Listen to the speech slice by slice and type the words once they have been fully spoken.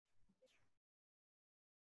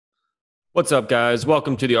What's up, guys?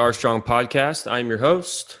 Welcome to the R Strong Podcast. I'm your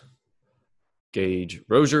host, Gage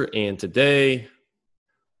Rozier, and today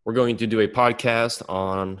we're going to do a podcast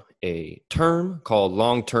on a term called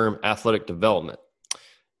long-term athletic development.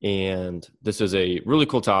 And this is a really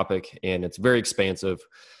cool topic, and it's very expansive.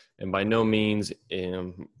 And by no means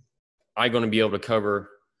am I going to be able to cover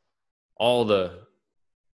all the,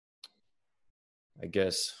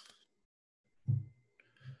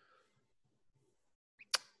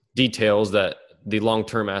 details that the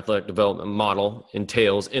long-term athletic development model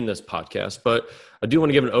entails in this podcast, but I do want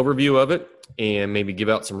to give an overview of it and maybe give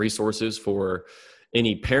out some resources for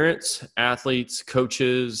any parents, athletes,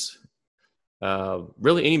 coaches,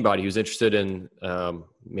 really anybody who's interested in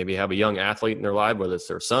maybe have a young athlete in their life, whether it's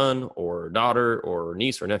their son or daughter or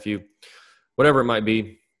niece or nephew, whatever it might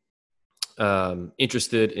be,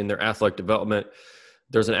 interested in their athletic development.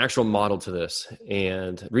 There's an actual model to this.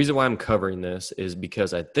 And the reason why I'm covering this is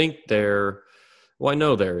because I think there's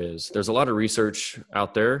a lot of research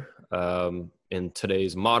out there in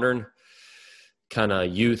today's modern kind of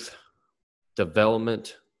youth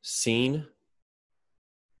development scene.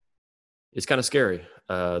 It's kind of scary.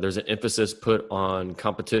 There's an emphasis put on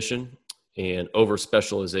competition and over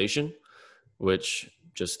specialization, which,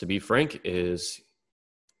 just to be frank, is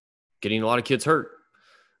getting a lot of kids hurt.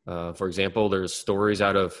 For example, there's stories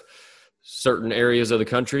out of certain areas of the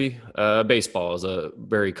country. Baseball is a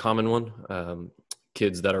very common one.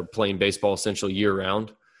 Kids that are playing baseball essentially year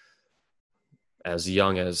round, as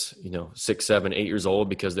young as 6, 7, 8 years old,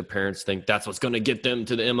 because their parents think that's what's going to get them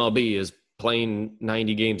to the MLB is playing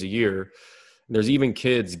 90 games a year. There's even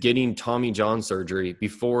kids getting Tommy John surgery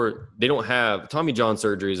before they don't have Tommy John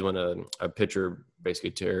surgery is when a pitcher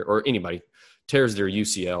basically tears their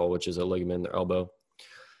UCL, which is a ligament in their elbow.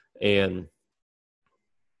 And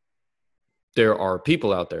there are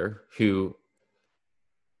people out there who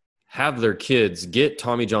have their kids get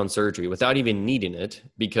Tommy John surgery without even needing it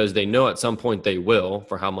because they know at some point they will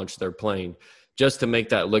for how much they're playing, just to make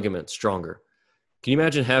that ligament stronger. Can you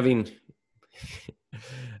imagine having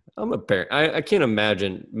 – I'm a parent. I can't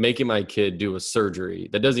imagine making my kid do a surgery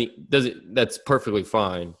that's perfectly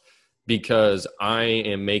fine because I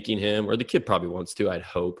am making him, or the kid probably wants to, I'd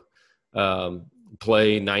hope,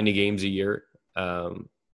 play 90 games a year.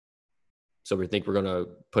 So we think we're going to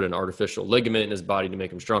put an artificial ligament in his body to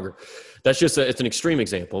make him stronger. That's just it's an extreme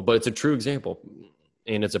example, but it's a true example.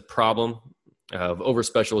 And it's a problem of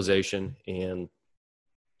over-specialization and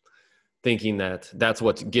thinking that that's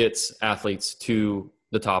what gets athletes to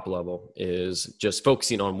the top level is just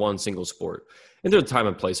focusing on one single sport. And there's a time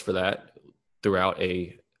and place for that throughout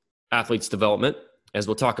a athlete's development, as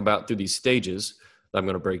we'll talk about through these stages that I'm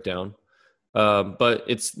going to break down. But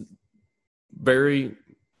it's very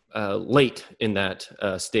late in that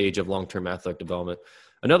stage of long-term athletic development.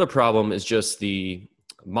 Another problem is just the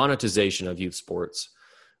monetization of youth sports.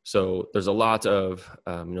 So there's a lot of,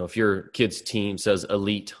 if your kid's team says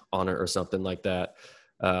elite on it or something like that,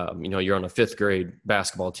 you're on a 5th grade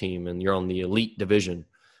basketball team and you're on the elite division.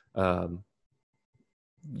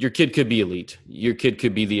 Your kid could be elite. Your kid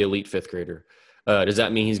could be the elite 5th grader. Does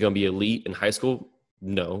that mean he's going to be elite in high school?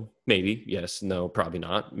 No, maybe. Yes, no, probably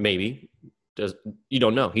not. Maybe. You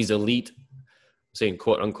don't know. He's elite, saying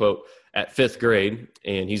quote unquote, at 5th grade,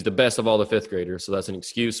 and he's the best of all the 5th graders. So that's an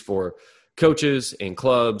excuse for coaches and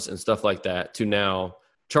clubs and stuff like that to now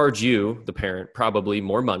charge you, the parent, probably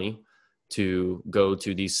more money to go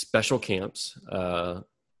to these special camps,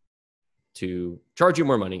 to charge you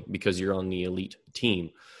more money because you're on the elite team.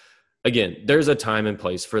 Again, there's a time and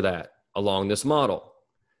place for that along this model.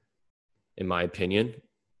 In my opinion,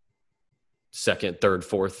 2nd, 3rd,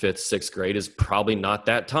 4th, 5th, 6th grade is probably not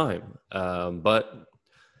that time. But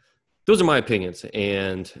those are my opinions.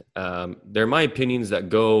 And they're my opinions that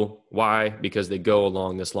go, why? Because they go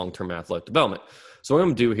along this long-term athletic development. So what I'm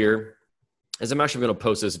going to do here is I'm actually going to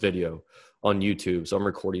post this video on YouTube. So I'm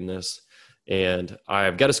recording this. And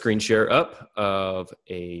I've got a screen share up of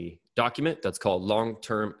a document that's called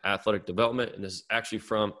Long-Term Athletic Development. And this is actually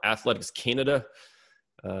from Athletics Canada.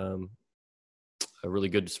 A really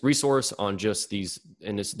good resource on just these,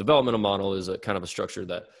 and this developmental model is a kind of a structure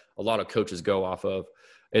that a lot of coaches go off of.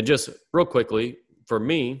 And just real quickly, for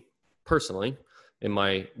me personally, in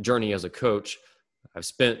my journey as a coach, I've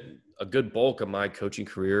spent a good bulk of my coaching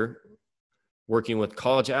career working with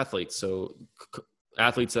college athletes. So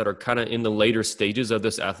athletes that are kind of in the later stages of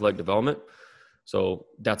this athletic development. So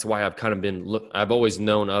that's why I've always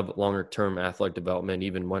known of longer term athletic development,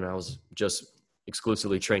 even when I was just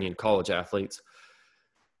exclusively training college athletes.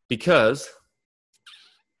 Because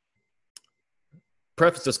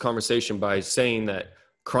preface this conversation by saying that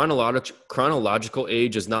chronological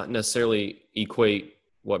age does not necessarily equate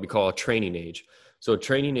what we call a training age. So a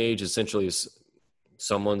training age essentially is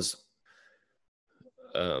someone's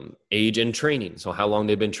age in training. So how long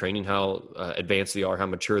they've been training, how advanced they are, how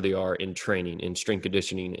mature they are in training, in strength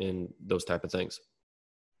conditioning, and those type of things.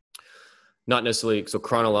 Not necessarily, so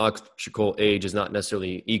chronological age is not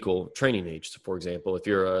necessarily equal training age. So for example, if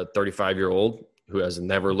you're a 35-year-old who has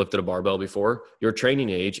never lifted a barbell before, your training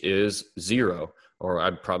age is 0. Or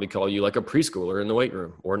I'd probably call you like a preschooler in the weight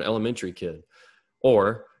room or an elementary kid.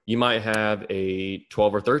 Or you might have a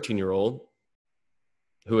 12 or 13-year-old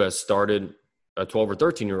who has started, a 12 or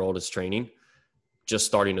 13-year-old is training, just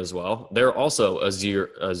starting as well. They're also a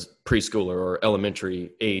preschooler or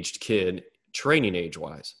elementary aged kid training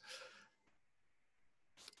age-wise.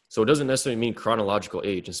 So it doesn't necessarily mean chronological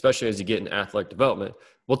age, especially as you get in athletic development.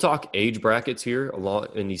 We'll talk age brackets here a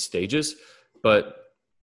lot in these stages, but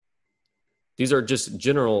these are just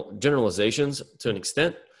generalizations to an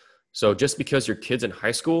extent. So just because your kid's in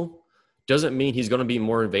high school doesn't mean he's going to be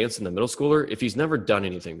more advanced than the middle schooler if he's never done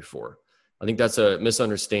anything before. I think that's a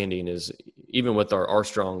misunderstanding, is even with our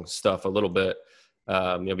R-Strong stuff a little bit,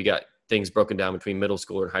 we got things broken down between middle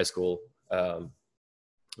school and high school.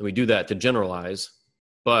 We do that to generalize,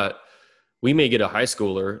 but we may get a high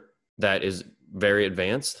schooler that is very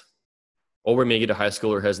advanced, or we may get a high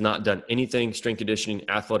schooler who has not done anything strength conditioning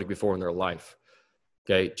athletic before in their life.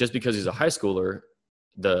 Okay. Just because he's a high schooler,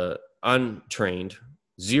 the untrained,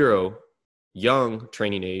 0, young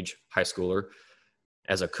training age high schooler,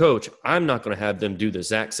 as a coach, I'm not going to have them do the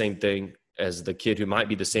exact same thing as the kid who might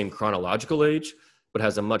be the same chronological age, but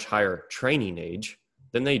has a much higher training age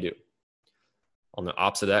than they do. On the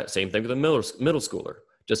opposite of that, same thing with a middle schooler.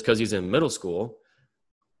 Just because he's in middle school,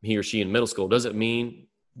 he or she in middle school, doesn't mean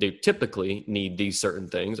they typically need these certain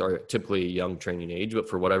things, or typically a young training age, but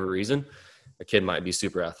for whatever reason, a kid might be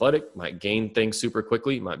super athletic, might gain things super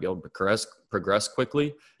quickly, might be able to progress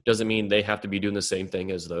quickly. Doesn't mean they have to be doing the same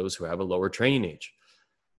thing as those who have a lower training age.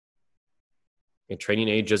 And training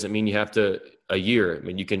age doesn't mean you have to a year. I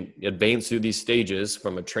mean, you can advance through these stages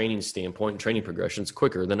from a training standpoint and training progressions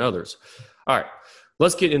quicker than others. All right,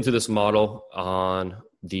 let's get into this model on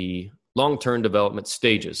the long-term development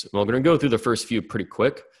stages. Well, we're going to go through the first few pretty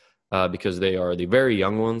quick because they are the very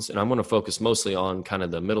young ones. And I'm going to focus mostly on kind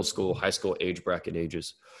of the middle school, high school age bracket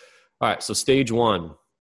ages. All right, so stage 1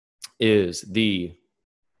 is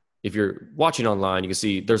if you're watching online, you can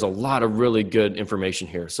see there's a lot of really good information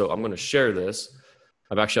here. So I'm going to share this.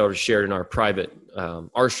 I've actually already shared in our private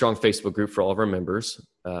R-Strong Facebook group for all of our members.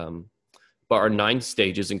 But our 9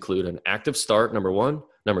 stages include an active start, number 1.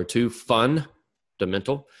 Number 2,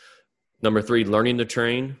 fundamental. Number 3, learning to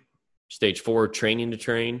train. Stage 4, training to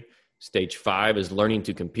train. Stage 5 is learning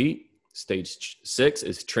to compete. Stage 6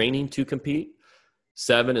 is training to compete.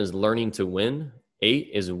 7 is learning to win. 8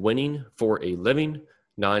 is winning for a living.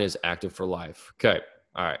 9 is active for life. Okay.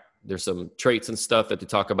 All right. There's some traits and stuff that they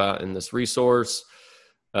talk about in this resource.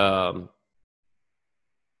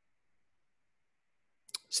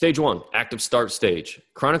 Stage 1, active start stage.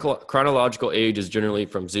 Chronological age is generally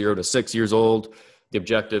from 0 to 6 years old. The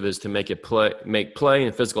objective is to make play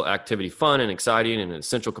and physical activity fun and exciting and an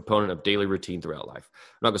essential component of daily routine throughout life.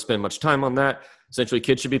 I'm not going to spend much time on that. Essentially,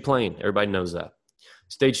 kids should be playing. Everybody knows that.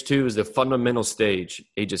 Stage 2 is the fundamental stage,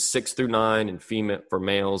 ages 6 through 9 and for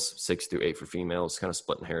males, 6 through 8 for females. Kind of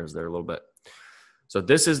splitting hairs there a little bit. So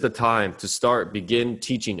this is the time to begin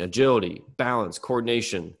teaching agility, balance,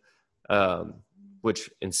 coordination, and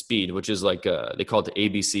speed, which is like they call it the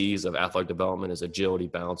ABCs of athletic development, is agility,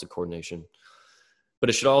 balance, and coordination. But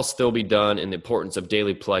it should all still be done in the importance of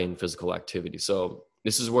daily play and physical activity. So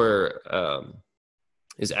this is where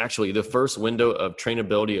is actually the first window of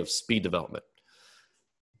trainability of speed development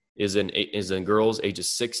is in girls ages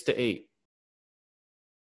 6 to 8,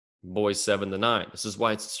 boys 7 to 9. This is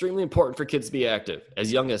why it's extremely important for kids to be active.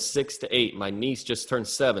 As young as 6 to 8, my niece just turned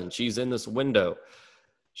 7. She's in this window.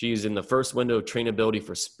 She's in the first window of trainability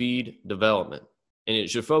for speed development. And it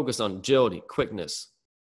should focus on agility, quickness,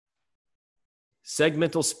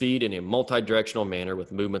 segmental speed in a multi-directional manner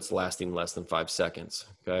with movements lasting less than 5 seconds.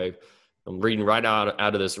 Okay. I'm reading right out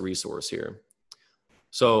of this resource here.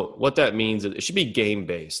 So what that means is it should be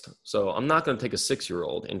game-based. So I'm not going to take a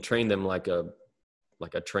 6-year-old and train them like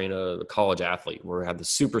train a college athlete where we have the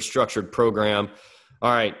super structured program.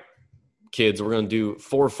 All right, kids, we're going to do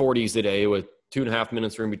 440s today with 2.5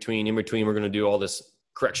 minutes in between. In between, we're going to do all this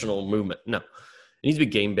correctional movement. No, it needs to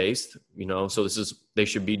be game-based, so they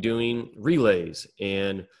should be doing relays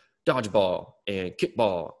and dodgeball and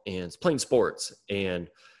kickball and playing sports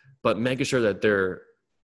but making sure that they're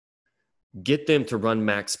Get them to run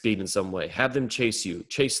max speed in some way. Have them chase you,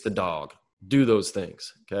 chase the dog, do those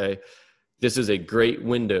things, okay? This is a great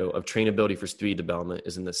window of trainability for speed development,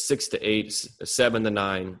 is in the 6 to 8, 7 to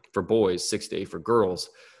 9 for boys, 6 to 8 for girls,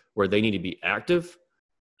 where they need to be active.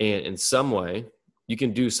 And in some way, you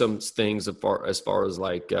can do some things as far as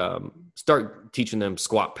like start teaching them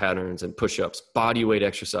squat patterns and push-ups, body weight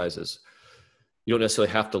exercises. You don't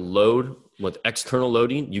necessarily have to load with external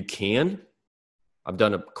loading. You can. I've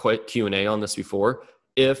done a quick Q&A on this before.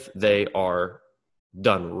 If they are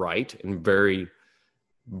done right and very,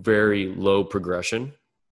 very low progression.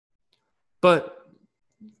 But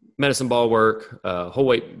medicine ball work,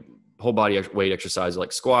 whole body weight exercise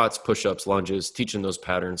like squats, push-ups, lunges, teaching those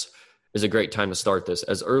patterns is a great time to start this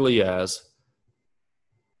as early as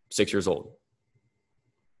 6 years old.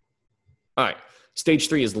 All right. Stage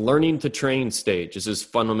 3 is learning to train stage. This is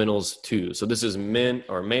fundamentals 2. So this is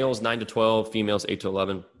males 9 to 12, females 8 to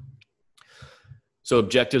 11. So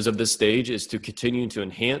objectives of this stage is to continue to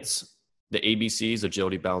enhance the ABCs,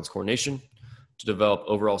 agility, balance, coordination, to develop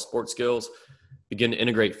overall sport skills, begin to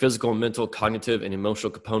integrate physical, mental, cognitive, and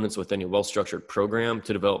emotional components within a well-structured program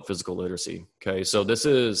to develop physical literacy. Okay, so this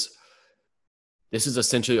is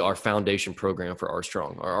essentially our foundation program for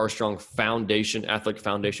R-Strong. Our R-Strong foundation, athletic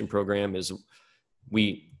foundation program is,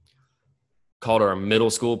 we called our middle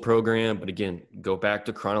school program, but again, go back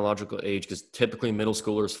to chronological age because typically middle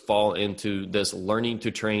schoolers fall into this learning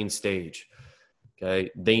to train stage.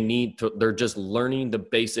 Okay, they're just learning the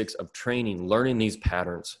basics of training, learning these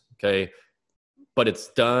patterns. Okay, but it's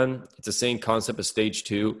the same concept as stage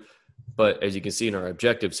 2. But as you can see in our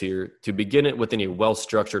objectives here, to begin it within a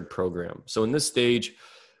well-structured program. So in this stage,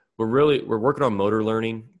 we're working on motor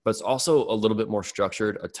learning, but it's also a little bit more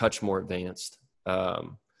structured, a touch more advanced.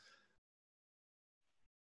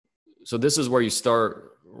 So this is where you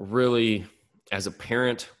start really as a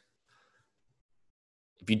parent.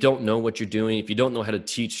 If you don't know what you're doing, if you don't know how to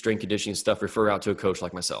teach strength conditioning stuff, refer out to a coach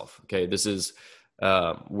like myself. Okay, this is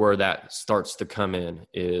where that starts to come in,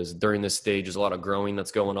 is during this stage, there's a lot of growing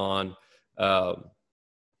that's going on, a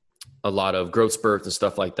lot of growth spurts and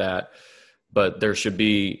stuff like that. But there should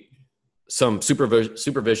be some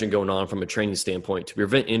supervision going on from a training standpoint to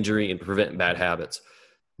prevent injury and prevent bad habits.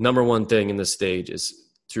 Number one thing in this stage is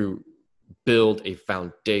to build a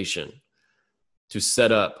foundation to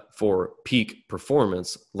set up for peak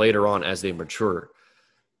performance later on as they mature.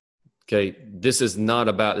 Okay, this is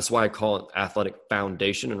why I call it athletic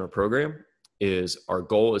foundation in our program. Our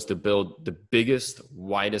goal is to build the biggest,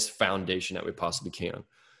 widest foundation that we possibly can.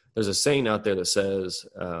 There's a saying out there that says,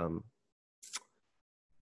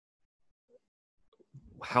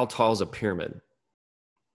 how tall is a pyramid? And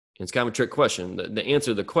it's kind of a trick question. The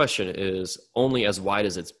answer to the question is only as wide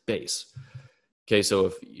as its base. Okay,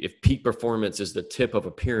 so if peak performance is the tip of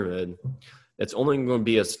a pyramid, it's only going to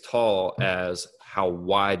be as tall as how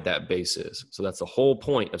wide that base is. So that's the whole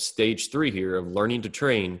point of stage 3 here of learning to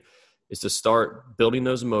train, is to start building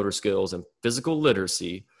those motor skills and physical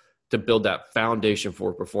literacy to build that foundation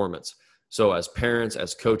for performance. So as parents,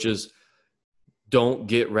 as coaches, don't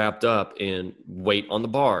get wrapped up in weight on the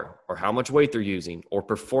bar or how much weight they're using or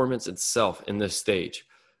performance itself in this stage.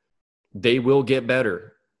 They will get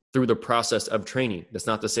better through the process of training. That's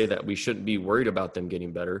not to say that we shouldn't be worried about them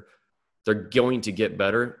getting better. They're going to get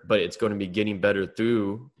better, but it's going to be getting better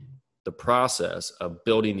through the process of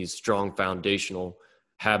building these strong foundational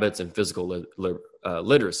habits and physical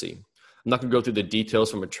literacy. I'm not going to go through the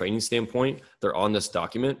details from a training standpoint. They're on this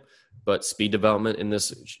document, but speed development in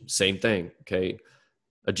this, same thing. Okay.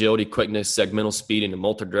 Agility, quickness, segmental speed in a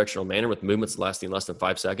multi-directional manner with movements lasting less than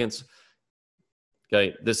 5 seconds.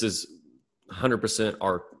 Okay. This is 100%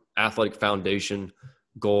 our athletic foundation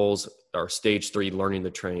goals, our stage 3 learning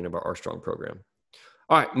to train of our R-Strong program.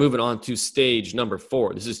 All right, moving on to stage number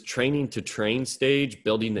 4. This is training to train stage,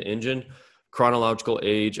 building the engine, chronological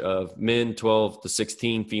age of men 12 to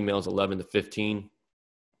 16, females 11 to 15.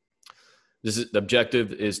 The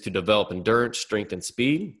objective is to develop endurance, strength, and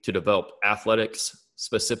speed, to develop athletics,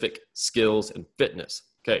 specific skills, and fitness.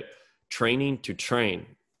 Okay, training to train.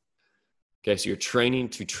 Okay, so you're training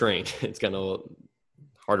to train. It's kind of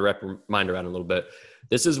hard to wrap your mind around a little bit.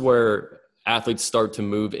 This is where athletes start to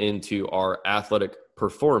move into our athletic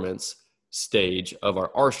performance stage of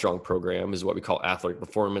our R-Strong program, is what we call athletic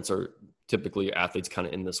performance, or typically athletes kind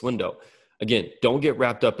of in this window. Again, don't get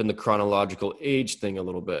wrapped up in the chronological age thing a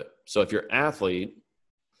little bit. So if you're an athlete,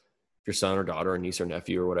 if your son or daughter or niece or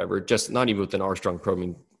nephew or whatever, just not even within R-Strong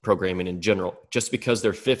programming in general, just because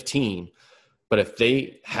they're 15, but if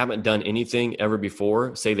they haven't done anything ever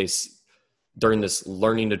before, say during this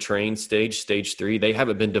learning to train stage 3, they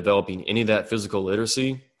haven't been developing any of that physical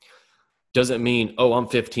literacy, doesn't mean, oh, I'm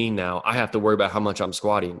 15 now, I have to worry about how much I'm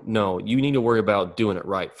squatting. No, you need to worry about doing it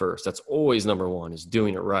right first. That's always number one, is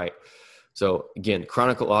doing it right. So again,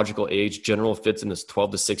 chronological age, general fits in this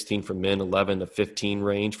 12 to 16 for men, 11 to 15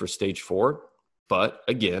 range for stage 4. But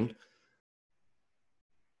again,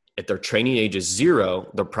 if their training age is 0,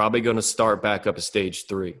 they're probably going to start back up to stage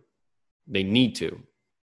 3. They need to.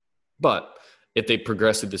 But if they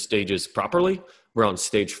progress through the stages properly, we're on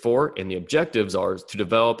stage 4, and the objectives are to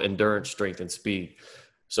develop endurance, strength, and speed.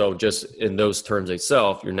 So just in those terms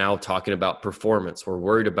itself, you're now talking about performance. We're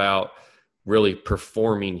worried about really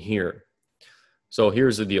performing here. So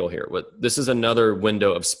here's the deal here. This is another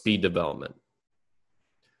window of speed development.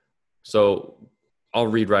 So I'll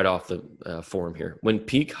read right off the form here. When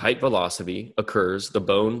peak height velocity occurs, the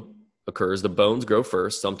bones grow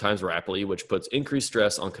first, sometimes rapidly, which puts increased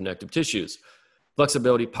stress on connective tissues.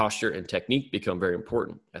 Flexibility, posture, and technique become very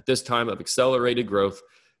important. At this time of accelerated growth,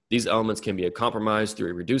 these elements can be compromised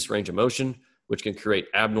through a reduced range of motion, which can create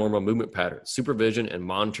abnormal movement patterns. Supervision and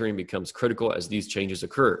monitoring becomes critical as these changes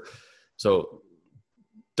occur. So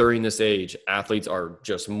during this age, athletes are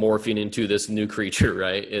just morphing into this new creature,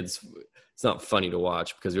 right? It's not funny to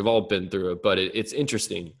watch because we've all been through it, but it's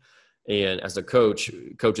interesting. And as a coach,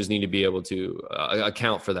 coaches need to be able to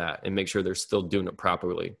account for that and make sure they're still doing it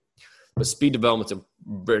properly. But speed development's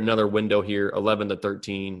another window here, 11 to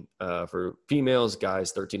 13 for females,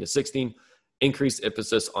 guys 13 to 16. Increased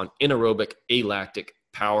emphasis on anaerobic, alactic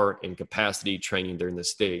power and capacity training during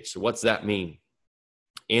this stage. So what's that mean?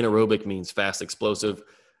 Anaerobic means fast, explosive,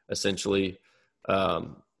 essentially.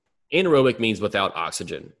 Anaerobic means without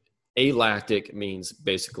oxygen. Alactic means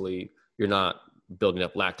basically you're not building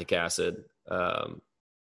up lactic acid.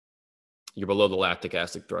 You're below the lactic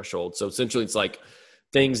acid threshold. So essentially it's like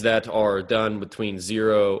things that are done between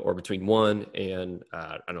 0 or between 1 and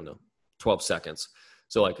 12 seconds.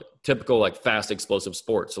 So like typical, like fast explosive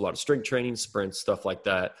sports, a lot of strength training, sprints, stuff like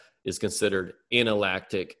that is considered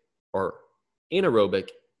analactic or anaerobic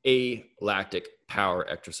alactic power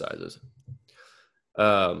exercises.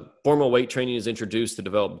 Formal weight training is introduced to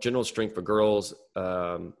develop general strength for girls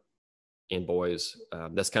and boys.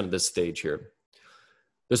 That's kind of this stage here.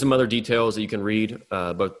 There's some other details that you can read,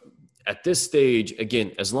 but at this stage,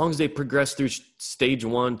 again, as long as they progress through stage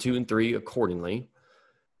 1, 2, and 3 accordingly,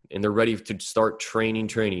 and they're ready to start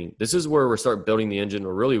training, this is where we're start building the engine.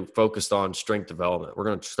 We're really focused on strength development. We're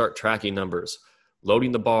going to start tracking numbers,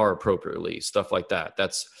 loading the bar appropriately, stuff like that.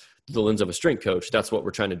 That's the lens of a strength coach. That's what we're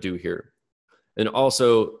trying to do here. And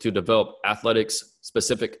also to develop athletics,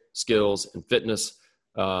 specific skills and fitness,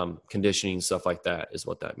 conditioning, stuff like that is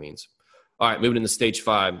what that means. All right, moving into stage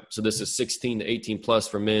 5. So this is 16 to 18 plus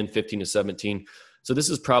for men, 15 to 17. So this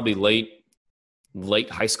is probably late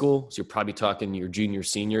high school. So you're probably talking your junior,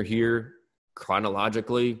 senior here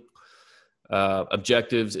chronologically.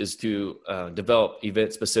 Objectives is to develop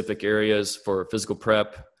event-specific areas for physical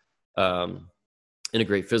prep,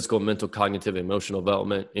 integrate physical, mental, cognitive, and emotional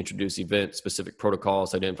development, introduce event-specific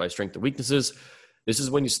protocols, identify strengths and weaknesses. This is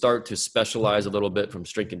when you start to specialize a little bit from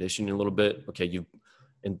strength conditioning a little bit. Okay,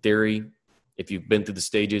 in theory, if you've been through the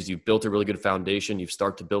stages, you've built a really good foundation, you've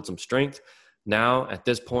started to build some strength. Now, at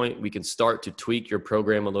this point, we can start to tweak your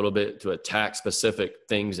program a little bit to attack specific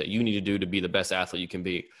things that you need to do to be the best athlete you can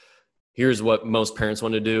be. Here's what most parents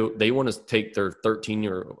want to do. They want to take their 13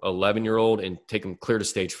 or 11-year-old and take them clear to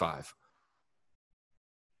stage 5.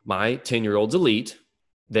 My 10-year-old's elite.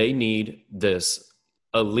 They need this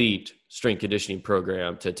elite strength conditioning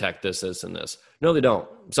program to attack this, and this. No, they don't.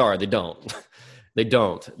 Sorry, they don't. They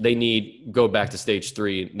don't. They need go back to stage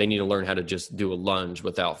 3. They need to learn how to just do a lunge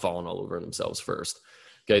without falling all over themselves first.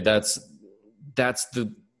 Okay, that's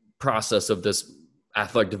the process of this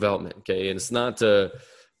athletic development. Okay, and it's not to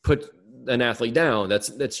put an athlete down.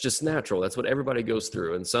 That's just natural. That's what everybody goes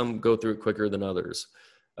through, and some go through it quicker than others.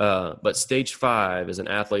 But stage 5 is an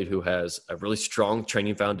athlete who has a really strong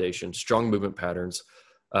training foundation, strong movement patterns,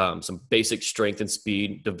 some basic strength and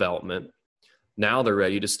speed development. Now they're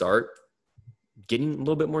ready to start getting a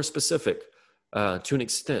little bit more specific to an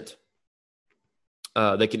extent.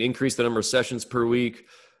 They can increase the number of sessions per week.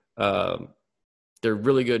 They're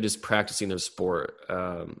really good just practicing their sport.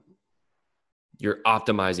 You're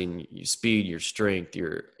optimizing your speed, your strength,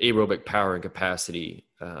 your aerobic power and capacity,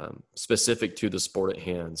 specific to the sport at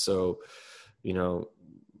hand. So,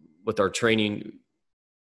 with our training,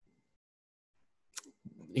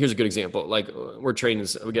 here's a good example. Like we're training,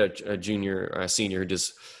 we got a junior or a senior who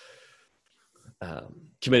just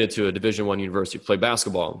committed to a Division I university to play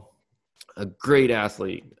basketball. A great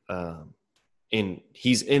athlete, and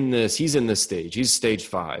he's in this stage. He's stage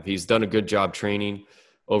 5. He's done a good job training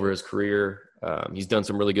over his career. He's done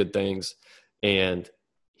some really good things, and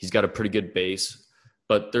he's got a pretty good base.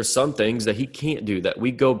 But there's some things that he can't do that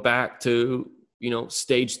we go back to,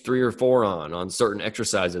 stage 3 or 4 on certain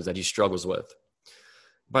exercises that he struggles with.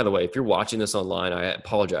 By the way, if you're watching this online, I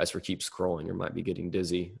apologize for keep scrolling. You might be getting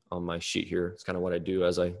dizzy on my sheet here. It's kind of what I do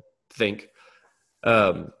as I think.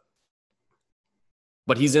 But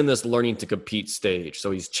he's in this learning to compete stage.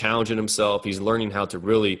 So he's challenging himself. He's learning how to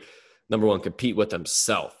really, number one, compete with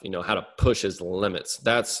himself, how to push his limits.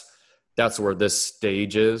 That's where this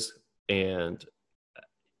stage is. And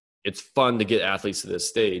it's fun to get athletes to this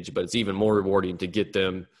stage, but it's even more rewarding to get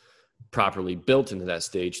them properly built into that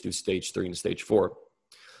stage through stage 3 and stage 4.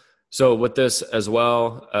 So with this as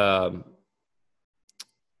well,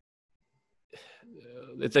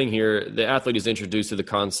 the thing here, the athlete is introduced to the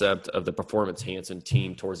concept of the performance enhancement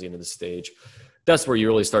team towards the end of the stage. That's where you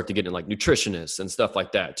really start to get in like nutritionists and stuff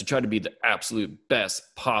like that. To try to be the absolute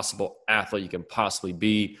best possible athlete you can possibly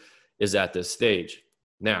be is at this stage.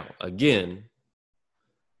 Now, again,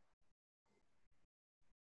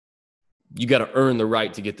 you got to earn the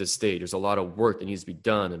right to get this stage. There's a lot of work that needs to be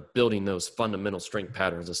done and building those fundamental strength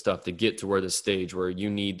patterns and stuff to get to where this stage where you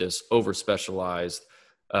need this over specialized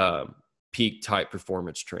peak type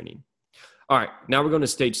performance training. All right, now we're going to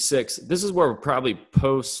stage 6. This is where we're probably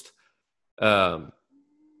post,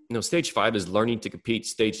 stage 5 is learning to compete.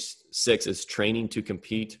 Stage 6 is training to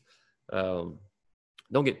compete. Don't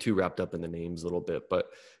get too wrapped up in the names a little bit, but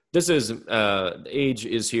this is, the age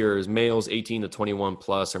is here is males 18 to 21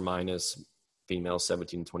 plus or minus, females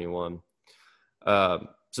 17 to 21.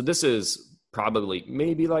 So this is probably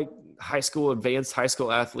maybe like advanced high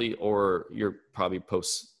school athlete, or you're probably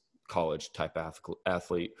post-college type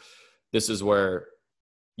athlete. This is where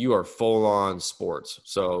you are full on sports.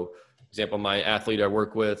 So, for example, my athlete I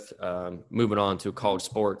work with, moving on to college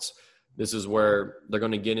sports, this is where they're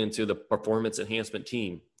going to get into the performance enhancement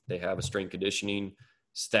team. They have a strength conditioning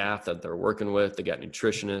staff that they're working with. They got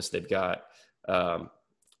nutritionists, they've got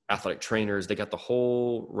athletic trainers, they got the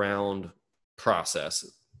whole round process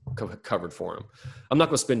covered for them. I'm not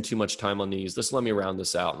going to spend too much time on these. Just let me round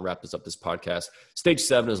this out and wrap this up, this podcast. Stage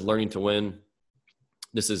 7 is learning to win.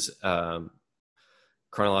 This is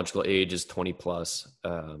chronological age is 20 plus.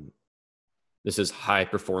 This is high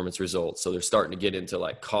performance results. So they're starting to get into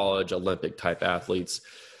like college, Olympic type athletes.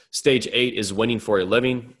 Stage 8 is winning for a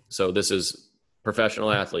living. So this is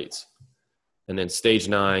professional athletes. And then stage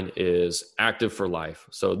 9 is active for life.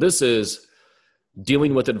 So this is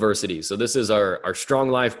dealing with adversity. So this is our Strong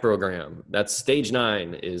Life program. That's stage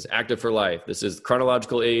 9 is active for life. This is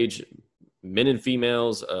chronological age, men and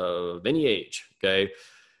females of any age. Okay.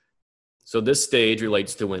 So this stage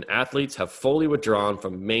relates to when athletes have fully withdrawn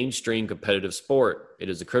from mainstream competitive sport. It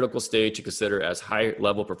is a critical stage to consider as high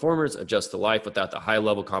level performers adjust to life without the high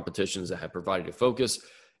level competitions that have provided a focus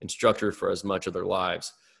and structure for as much of their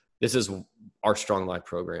lives. This is our Strong Life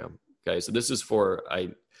program. Okay. So this is for, I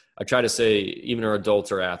try to say even our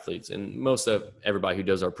adults are athletes, and most of everybody who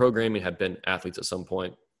does our programming have been athletes at some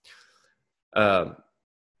point.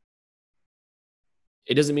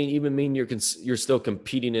 It doesn't mean you're still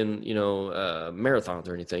competing in, marathons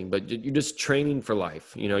or anything, but you're just training for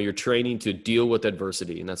life. You're training to deal with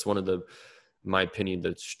adversity. And that's one of in my opinion,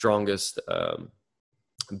 the strongest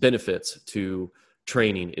benefits to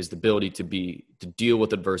training is the ability to deal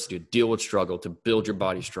with adversity, to deal with struggle, to build your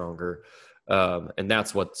body stronger. And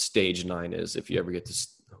that's what stage 9 is. If you ever get to,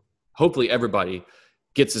 hopefully everybody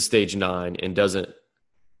gets to stage 9 and doesn't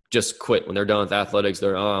just quit when they're done with athletics.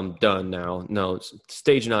 I'm done now. No,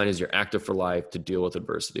 stage 9 is you're active for life to deal with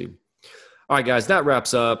adversity. All right, guys, that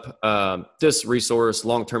wraps up this resource,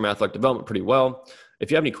 long-term athletic development, pretty well.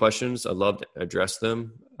 If you have any questions, I'd love to address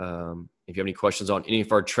them. If you have any questions on any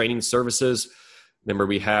of our training services, remember,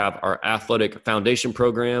 we have our athletic foundation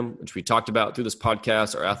program, which we talked about through this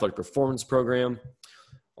podcast, our athletic performance program,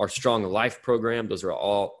 our Strong Life program. Those are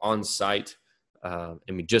all on site. And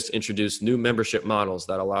we just introduced new membership models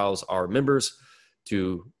that allows our members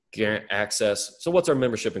to get access. So what's our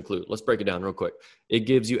membership include? Let's break it down real quick. It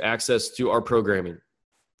gives you access to our programming,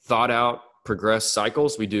 thought out, progressed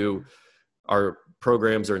cycles. Our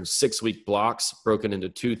programs are in 6-week blocks broken into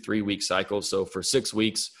 2-3-week cycles. So for 6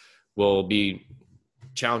 weeks, we'll be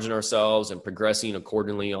challenging ourselves and progressing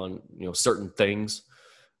accordingly on, certain things.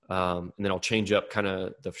 And then I'll change up kind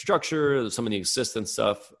of the structure, some of the assistance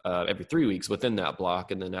stuff every 3 weeks within that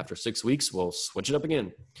block. And then after 6 weeks, we'll switch it up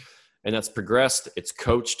again. And that's progressed. It's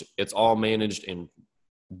coached. It's all managed and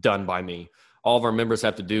done by me. All of our members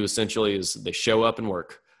have to do essentially is they show up and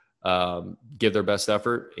work, give their best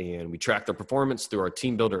effort, and we track their performance through our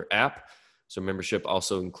Team Builder app. So membership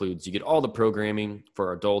also includes, you get all the programming for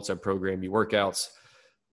our adults. I program you workouts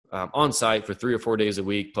on site for 3 or 4 days a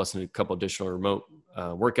week, plus a couple additional remote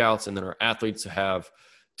workouts. And then our athletes have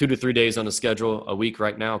 2 to 3 days on the schedule a week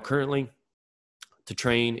right now currently to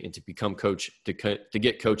train and to become coach, to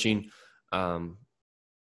get coaching from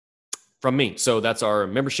me. So that's our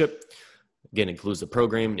membership. Again, includes the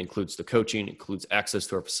program, includes the coaching, includes access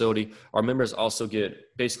to our facility. Our members also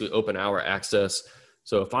get basically open hour access.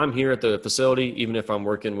 So if I'm here at the facility, even if I'm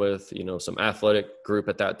working with, some athletic group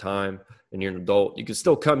at that time and you're an adult, you can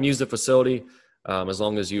still come use the facility as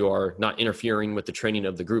long as you are not interfering with the training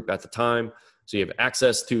of the group at the time. So you have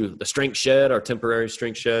access to the strength shed, our temporary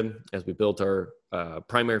strength shed, as we built our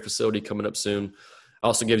primary facility coming up soon.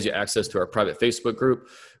 Also gives you access to our private Facebook group.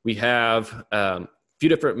 We have few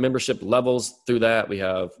different membership levels through that. We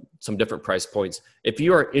have some different price points. If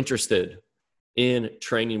you are interested in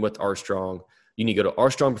training with R-Strong, you need to go to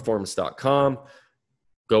rstrongperformance.com,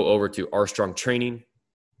 go over to R-Strong Training,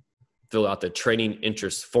 fill out the training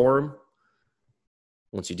interest form.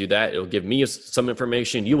 Once you do that, it'll give me some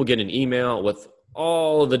information. You will get an email with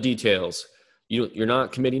all of the details. You're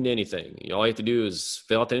not committing to anything. All you have to do is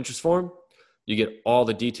fill out the interest form. You get all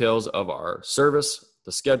the details of our service,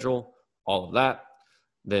 the schedule, all of that.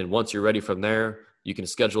 Then once you're ready from there, you can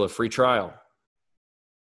schedule a free trial.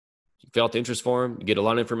 You fill out the interest form, you get a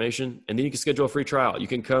lot of information, and then you can schedule a free trial. You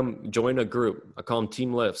can come join a group. I call them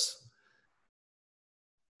team lifts.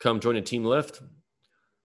 Come join a team lift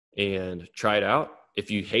and try it out. If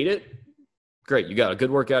you hate it, great. You got a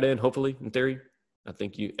good workout in, hopefully, in theory. I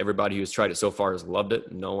think everybody who's tried it so far has loved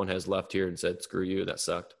it. No one has left here and said, screw you, that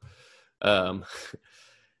sucked. Come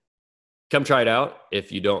try it out.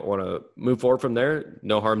 If you don't want to move forward from there,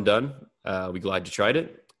 no harm done. We're glad you tried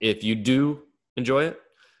it. If you do enjoy it,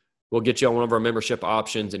 we'll get you on one of our membership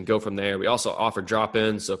options and go from there. We also offer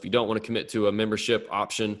drop-ins. So if you don't want to commit to a membership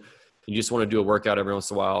option, you just want to do a workout every once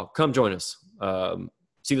in a while, come join us.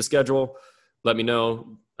 See the schedule. Let me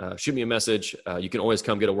know. Shoot me a message. You can always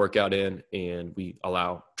come get a workout in, and we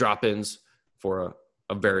allow drop-ins for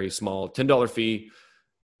a very small $10 fee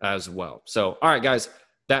as well. So, all right, guys.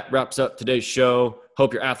 That wraps up today's show.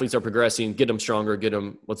 Hope your athletes are progressing. Get them stronger.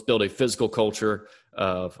 Let's build a physical culture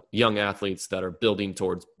of young athletes that are building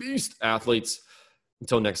towards beast athletes.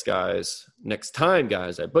 Until next time,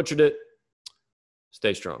 guys, I butchered it.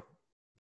 Stay strong.